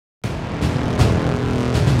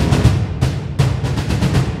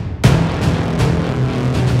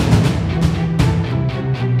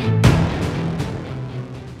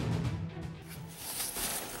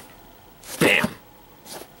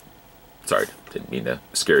didn't mean to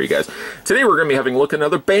scare you guys. Today we're going to be having a look at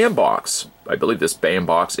another BAM box. I believe this BAM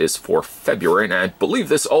box is for February, and I believe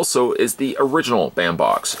this also is the original BAM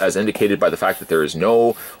box, as indicated by the fact that there is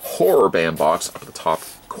no horror BAM box up at the top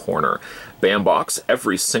corner. BAM box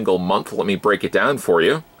every single month. Let me break it down for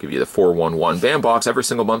you. Give you the 411. BAM box every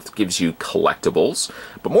single month gives you collectibles,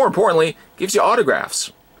 but more importantly, gives you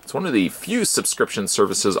autographs. It's one of the few subscription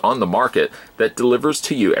services on the market that delivers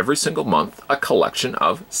to you every single month a collection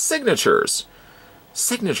of signatures.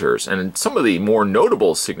 And some of the more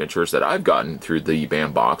notable signatures that I've gotten through the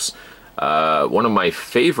BAM box, one of my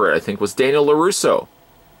favorite, I think, was Daniel LaRusso.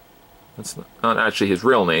 That's not actually his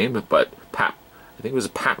real name, but Pat, I think it was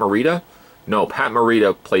Pat Morita. No, Pat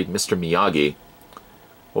Morita played Mr. Miyagi.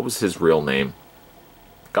 What was his real name?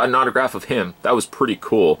 Got an autograph of him. That was pretty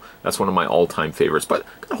cool. That's one of my all-time favorites. But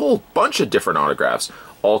got a whole bunch of different autographs.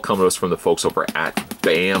 All come to us from the folks over at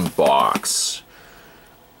BAM box.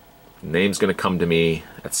 Name's going to come to me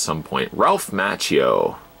at some point. Ralph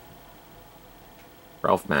Macchio.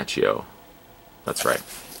 Ralph Macchio. That's right.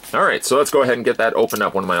 All right, so let's go ahead and get that opened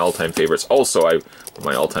up. One of my all-time favorites. Also, one of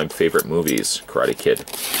my all-time favorite movies, Karate Kid.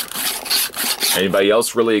 Anybody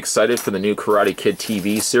else really excited for the new Karate Kid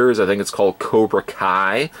TV series? I think it's called Cobra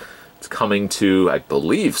Kai. It's coming to, I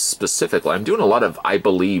believe, specifically. I'm doing a lot of I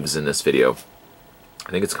believes in this video. I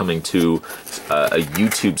think it's coming to a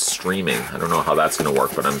YouTube streaming. I don't know how that's going to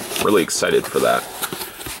work, but I'm really excited for that.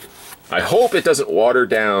 I hope it doesn't water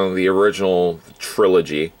down the original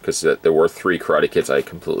trilogy, because there were 3 Karate Kids. I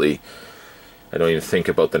don't even think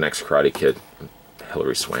about the next Karate Kid.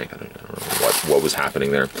 Hilary Swank. I don't know what was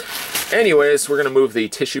happening there. Anyways, we're going to move the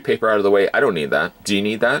tissue paper out of the way. I don't need that. Do you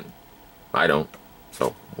need that? I don't.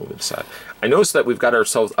 So, move it aside. I noticed that we've got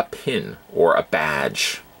ourselves a pin or a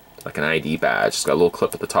badge, like an ID badge. It's got a little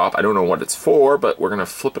clip at the top. I don't know what it's for, but we're going to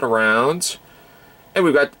flip it around. And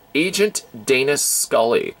we've got Agent Dana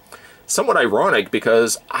Scully. Somewhat ironic,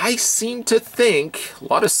 because I seem to think a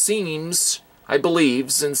lot of seems, I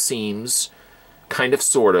believes and seems, kind of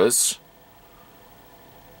sortas.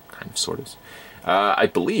 I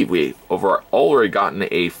believe we've already gotten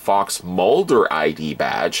a Fox Mulder ID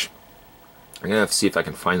badge. I'm going to have to see if I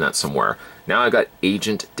can find that somewhere. Now I've got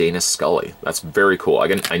Agent Dana Scully. That's very cool.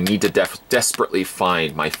 I need to desperately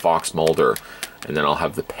find my Fox Mulder, and then I'll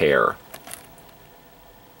have the pair.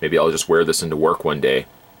 Maybe I'll just wear this into work one day.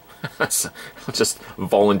 I'll just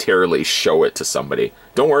voluntarily show it to somebody.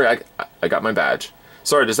 Don't worry, I got my badge.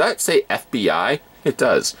 Sorry, does that say FBI? It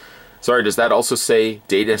does. Sorry, does that also say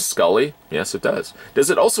Dana Scully? Yes, it does. Does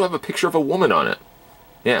it also have a picture of a woman on it?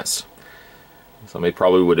 Yes. Somebody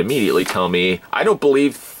probably would immediately tell me, I don't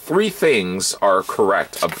believe 3 things are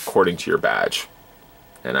correct according to your badge.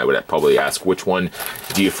 And I would probably ask, which one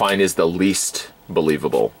do you find is the least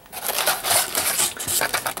believable?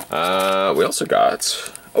 We also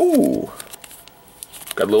got, got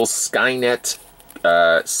a little Skynet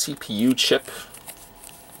CPU chip.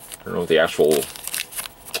 I don't know what the actual...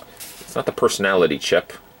 It's not the personality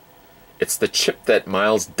chip. It's the chip that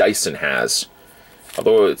Miles Dyson has.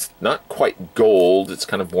 Although it's not quite gold, it's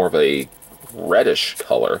kind of more of a reddish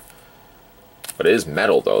color. But it is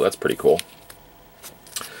metal, though. That's pretty cool.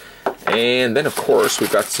 And then, of course,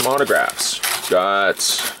 we've got some autographs. We've got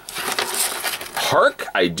Hark.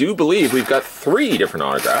 I do believe we've got 3 different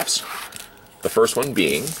autographs. The first one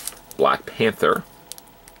being Black Panther.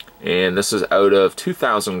 And this is out of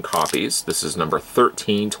 2,000 copies. This is number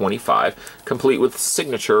 1325, complete with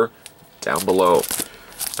signature down below.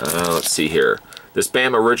 Let's see here. This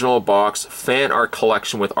BAM original box fan art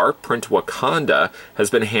collection with art print Wakanda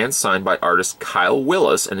has been hand signed by artist Kyle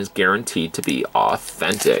Willis and is guaranteed to be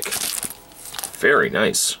authentic. Very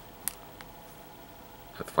nice.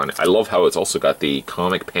 I love how it's also got the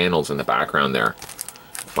comic panels in the background there.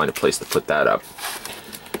 Find a place to put that up.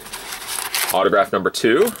 Autograph number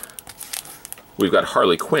 2. We've got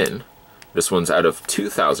Harley Quinn. This one's out of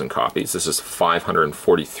 2,000 copies. This is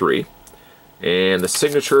 543. And the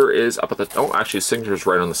signature is up at the... Oh, actually, the signature is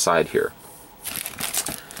right on the side here.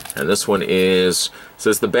 And this one says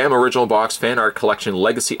the BAM Original Box Fan Art Collection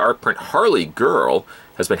Legacy Art Print Harley Girl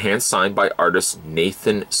has been hand signed by artist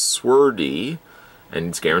Nathan Swerdy, and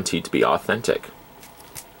it's guaranteed to be authentic.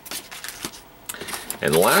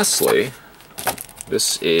 And lastly,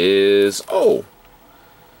 this is...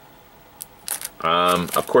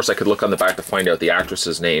 of course, I could look on the back to find out the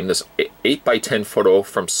actress's name. This 8x10 photo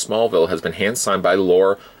from Smallville has been hand-signed by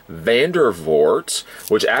Laura Vandervoort,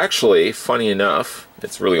 which actually, funny enough,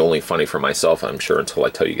 it's really only funny for myself, I'm sure, until I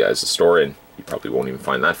tell you guys the story, and you probably won't even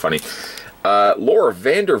find that funny. Laura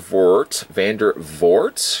Vandervoort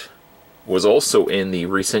was also in the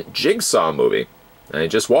recent Jigsaw movie. I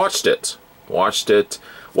just watched it Watched it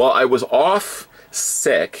while I was off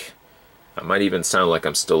sick. I might even sound like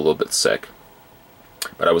I'm still a little bit sick.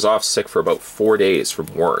 But I was off sick for about 4 days from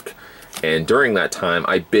work. And during that time,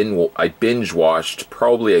 I binge watched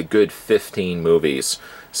probably a good 15 movies.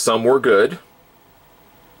 Some were good.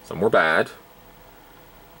 Some were bad.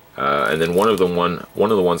 And then one of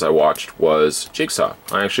the ones I watched was Jigsaw.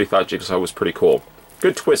 I actually thought Jigsaw was pretty cool.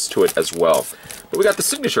 Good twist to it as well. But we got the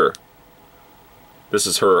signature. This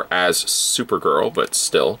is her as Supergirl, but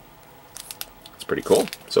still, it's pretty cool.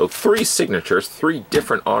 So 3 signatures, 3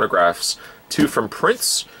 different autographs, 2 from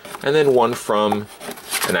Prince, and then 1 from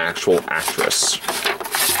an actual actress.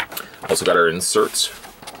 Also got our inserts.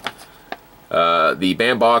 The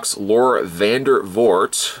bandbox Laura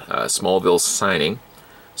Vandervoort, Smallville signing.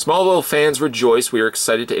 Smallville fans rejoice. We are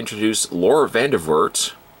excited to introduce Laura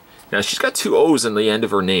Vandervoort. Now, she's got 2 O's in the end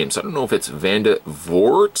of her name, so I don't know if it's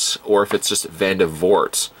Vandervoort or if it's just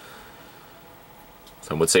Vandervoort.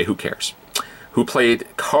 Some would say, who cares? Who played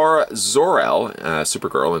Kara Zor-El,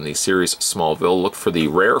 Supergirl, in the series Smallville. Look for the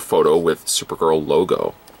rare photo with Supergirl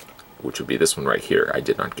logo, which would be this one right here. I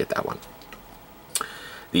did not get that one.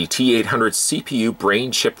 The T800 CPU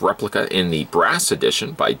brain chip replica in the brass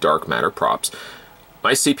edition by Dark Matter Props.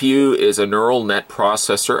 My CPU is a neural net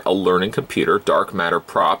processor, a learning computer. Dark Matter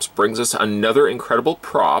Props brings us another incredible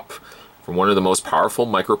prop from one of the most powerful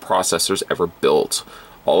microprocessors ever built.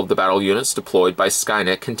 All of the battle units deployed by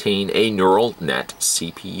Skynet contain a neural net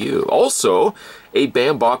CPU. Also, a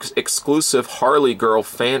Bandbox exclusive Harley Girl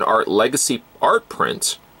fan art legacy art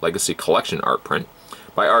print, legacy collection art print,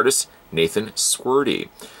 by artist Nathan Squirty.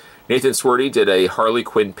 Nathan Squirty did a Harley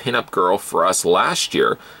Quinn pinup girl for us last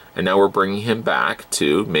year, and now we're bringing him back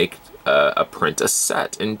to make a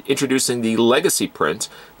set. And introducing the legacy print,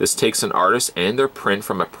 this takes an artist and their print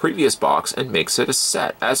from a previous box and makes it a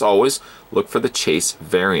set. As always, look for the Chase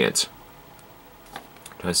variant. I'm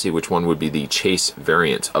trying to see which one would be the Chase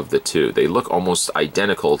variant of the 2. They look almost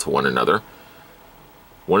identical to one another.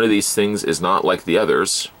 One of these things is not like the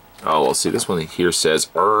others. Oh, well, see, this one here says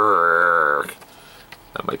 "Urgh."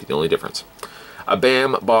 That might be the only difference. A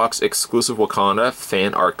Bandbox exclusive Wakanda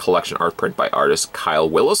fan art collection art print by artist Kyle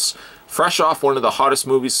Willis. Fresh off one of the hottest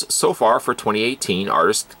movies so far for 2018,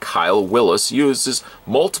 artist Kyle Willis uses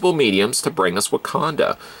multiple mediums to bring us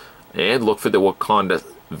Wakanda. And look for the Wakanda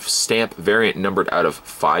stamp variant numbered out of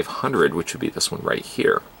 500, which would be this one right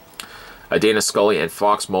here. A Dana Scully and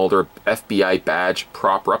Fox Mulder FBI badge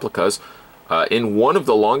prop replicas. In one of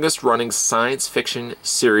the longest-running science fiction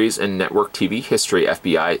series in network TV history,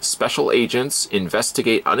 FBI special agents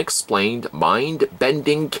investigate unexplained,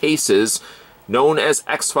 mind-bending cases known as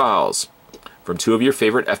X-Files. From 2 of your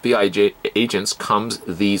favorite FBI agents comes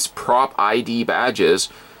these prop ID badges.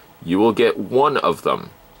 You will get 1 of them.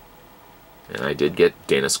 And I did get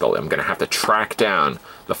Dana Scully. I'm going to have to track down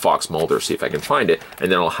the Fox Mulder, see if I can find it,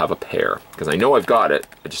 and then I'll have a pair. Because I know I've got it,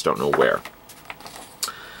 I just don't know where.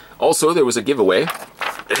 Also, there was a giveaway.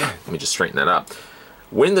 Let me just straighten that up.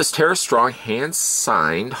 Win this Tara Strong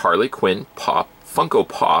hand-signed Harley Quinn Funko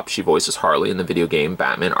Pop. She voices Harley in the video game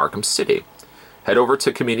Batman Arkham City. Head over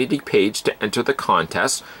to community page to enter the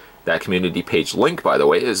contest. That community page link, by the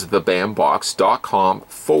way, is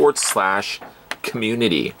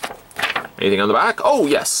thebambox.com/community. Anything on the back? Oh,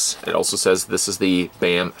 yes. It also says this is the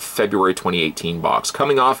BAM February 2018 box.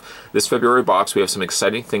 Coming off this February box, we have some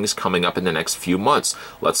exciting things coming up in the next few months.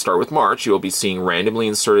 Let's start with March. You'll be seeing randomly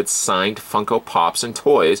inserted signed Funko Pops and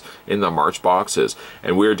toys in the March boxes.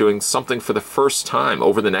 And we're doing something for the first time.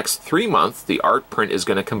 Over the next 3 months, the art print is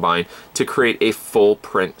going to combine to create a full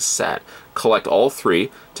print set. Collect all 3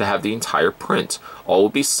 to have the entire print. All will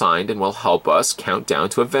be signed and will help us count down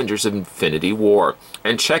to Avengers Infinity War.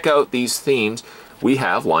 And check out these themes we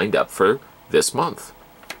have lined up for this month.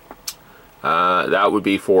 That would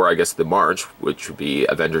be for, I guess, the March, which would be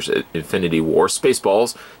Avengers Infinity War,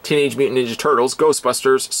 Spaceballs, Teenage Mutant Ninja Turtles,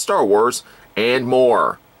 Ghostbusters, Star Wars, and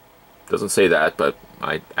more. Doesn't say that, but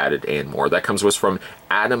I added and more. That comes to us from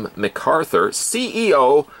Adam MacArthur,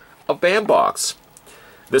 CEO of Bandbox.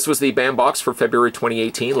 This was the Bandbox for February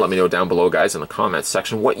 2018. Let me know down below, guys, in the comments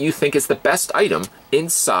section what you think is the best item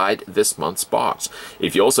inside this month's box.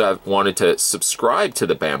 If you also have wanted to subscribe to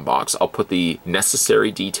the Bandbox, I'll put the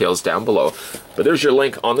necessary details down below. But there's your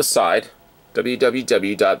link on the side,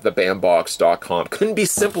 www.thebandbox.com. Couldn't be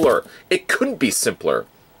simpler. It couldn't be simpler.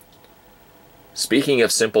 Speaking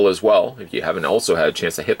of simple as well, if you haven't also had a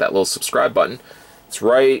chance to hit that little subscribe button, it's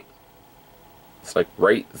like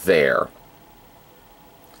right there.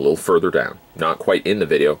 A little further down. Not quite in the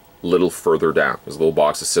video, a little further down. There's a little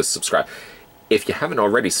box that says subscribe. if you haven't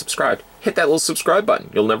already subscribed, hit that little subscribe button.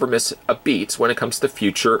 You'll never miss a beat when it comes to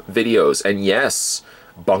future videos. And yes,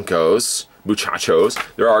 bunkos, muchachos,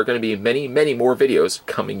 there are going to be many, many more videos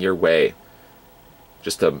coming your way.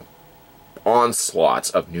 Just a onslaught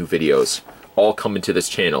of new videos all coming to this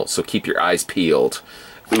channel, so keep your eyes peeled.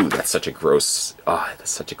 Ooh, that's such a gross, that's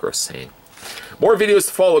such a gross saying. More videos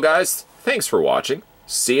to follow, guys. Thanks for watching.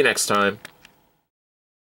 See you next time.